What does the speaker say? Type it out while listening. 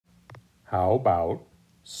How about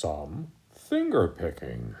some finger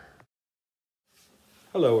picking?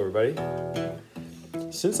 Hello, everybody.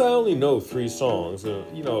 Since I only know 3 songs,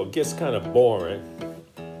 it gets kind of boring.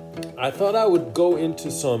 I thought I would go into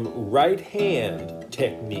some right hand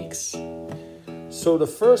techniques. So the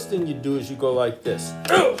first thing you do is you go like this.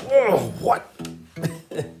 Oh, what?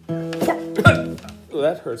 Oh,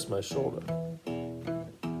 that hurts my shoulder.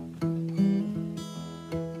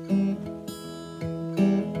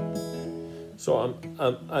 So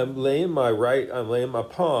I'm laying my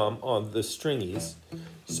palm on the stringies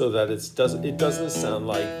so that it doesn't sound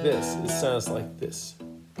like this. It sounds like this.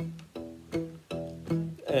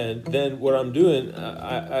 And then what I'm doing,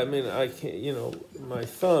 I can't, my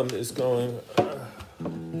thumb is going,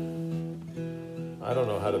 I don't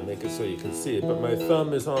know how to make it so you can see it, but my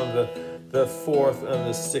thumb is on the 4th and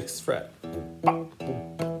the 6th fret.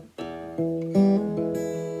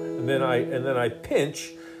 And then I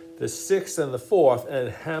pinch the 6th and the 4th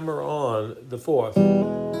and hammer on the 4th.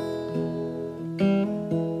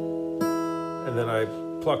 And then I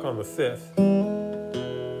pluck on the 5th.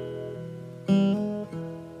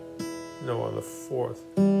 No, on the 4th.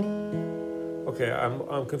 Okay,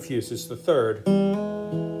 I'm confused. It's the 3rd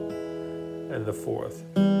and the 4th.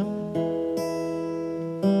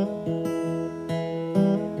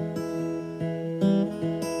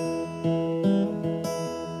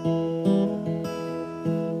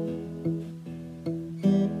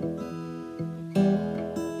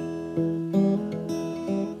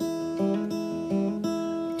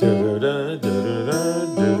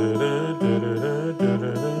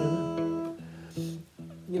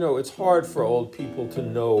 It's hard for old people to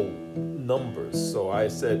know numbers, so I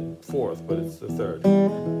said 4th, but it's the 3rd.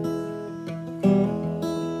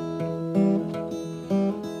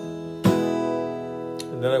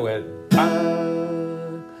 And then I went,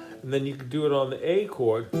 and then you could do it on the A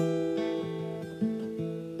chord.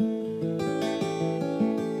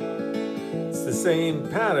 It's the same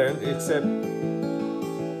pattern, except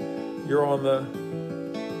you're on the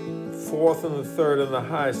 4th and the 3rd and the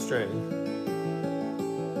high string.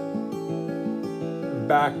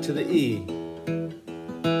 Back to the E.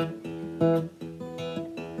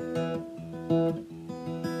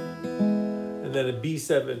 And then a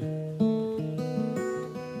B7,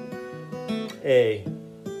 A,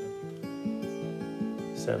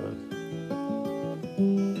 7,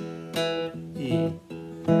 E.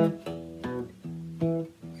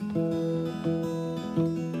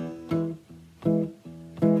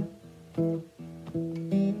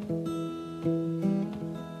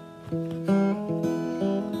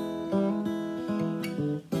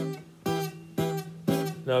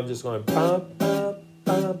 Now I'm just going bum, bum,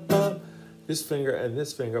 bum, bum. This finger and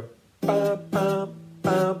this finger. Bum, bum,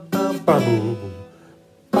 bum, bum, bum, boom, boom.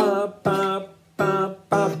 Bum, bum, bum,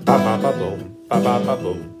 bum, bum, bum, boom. Bum, bum, bum,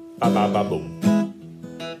 boom. Bum, bum, bum, boom. Bum, bum, bum, boom.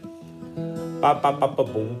 Bum, bum, bum, bum,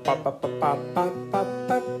 bum, bum, bum, bum,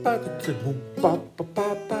 boom. Bum, bum,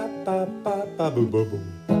 bum, bum, bum, bum, bum, boom, boom, boom.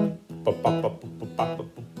 Bum, bum, bum, bum, bum, bum,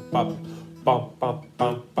 bum, bum, bum, bum,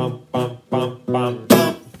 bum, bum, bum,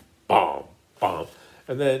 bum, bum.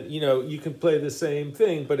 And then, you can play the same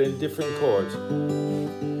thing, but in different chords.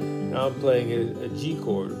 Now I'm playing a G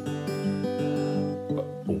chord.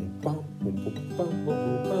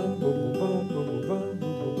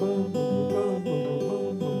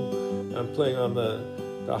 I'm playing on the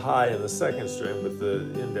high and the 2nd string with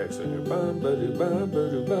the index finger.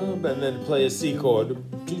 And then play a C chord.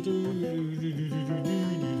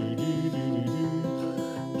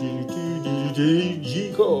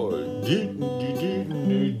 G chord.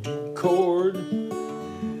 Chord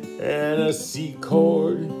and a C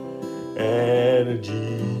chord and a G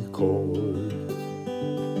chord.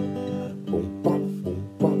 Boom, bum, boom,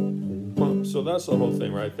 bum, boom, bum. So that's the whole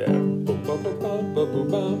thing right there. Boom, bum, bum, bum, bum,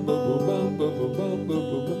 bum, bum, bum, bum, bum,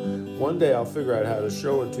 bum. One day I'll figure out how to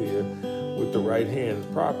show it to you with the right hand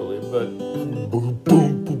properly, but boom, boom,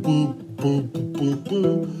 boom, boom, boom, boom, boom, boom,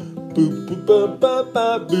 boom, boom, boom, boom.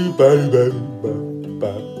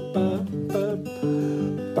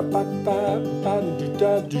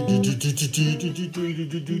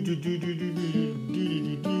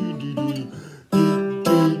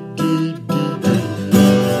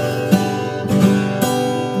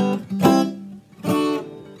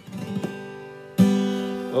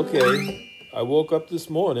 Okay, I woke up this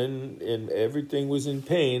morning and everything was in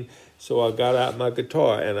pain, so I got out my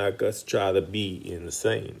guitar and I just try to be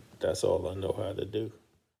insane. That's all I know how to do.